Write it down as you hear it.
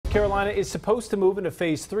Carolina is supposed to move into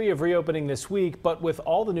phase 3 of reopening this week, but with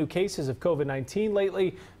all the new cases of COVID-19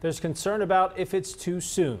 lately, there's concern about if it's too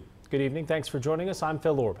soon. Good evening. Thanks for joining us. I'm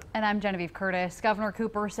Phil Orban. And I'm Genevieve Curtis. Governor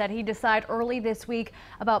Cooper said he'd decide early this week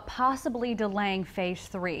about possibly delaying phase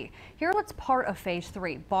 3. Here's what's part of phase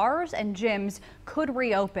 3. Bars and gyms could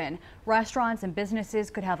reopen. Restaurants and businesses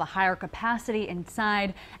could have a higher capacity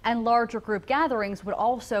inside, and larger group gatherings would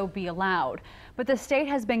also be allowed. But the state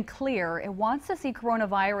has been clear it wants to see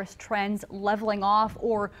coronavirus trends leveling off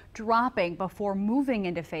or dropping before moving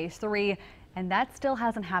into phase 3. And that still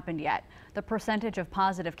hasn't happened yet. The percentage of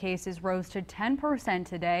positive cases rose to 10%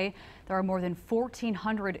 today. There are more than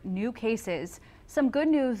 1,400 new cases. Some good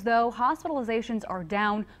news, though, hospitalizations are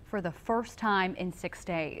down for the first time in 6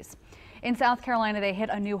 days. In South Carolina, they hit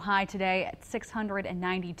a new high today at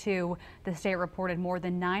 692. The state reported more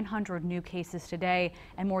than 900 new cases today,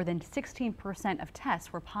 and more than 16% of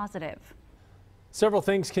tests were positive. Several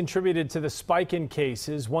things contributed to the spike in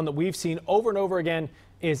cases. One that we've seen over and over again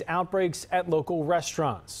is outbreaks at local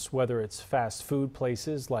restaurants, whether it's fast food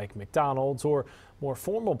places like McDonald's or more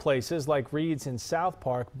formal places like Reed's in South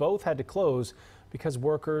Park. Both had to close because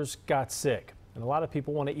workers got sick. And a lot of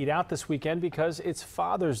people want to eat out this weekend because it's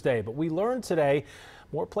Father's Day. But we learned today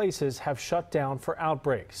more places have shut down for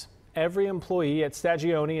outbreaks. Every employee at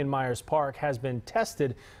Stagioni in Myers Park has been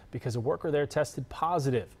tested because a worker there tested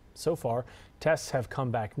positive. So far, tests have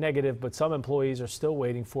come back negative, but some employees are still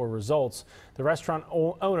waiting for results. The restaurant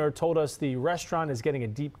owner told us the restaurant is getting a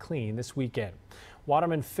deep clean this weekend.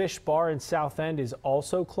 Waterman Fish Bar in South End is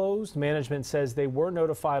also closed. Management says they were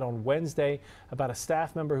notified on Wednesday about a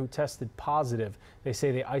staff member who tested positive. They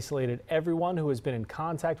say they isolated everyone who has been in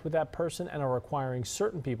contact with that person and are requiring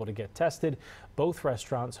certain people to get tested. Both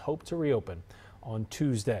restaurants hope to reopen on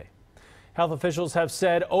Tuesday. Health officials have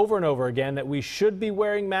said over and over again that we should be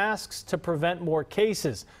wearing masks to prevent more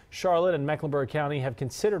cases. Charlotte and Mecklenburg County have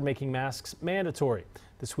considered making masks mandatory.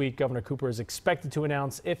 This week, Governor Cooper is expected to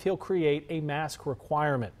announce if he'll create a mask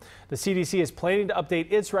requirement. The CDC is planning to update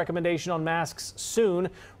its recommendation on masks soon.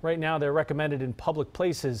 Right now, they're recommended in public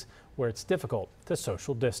places where it's difficult to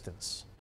social distance.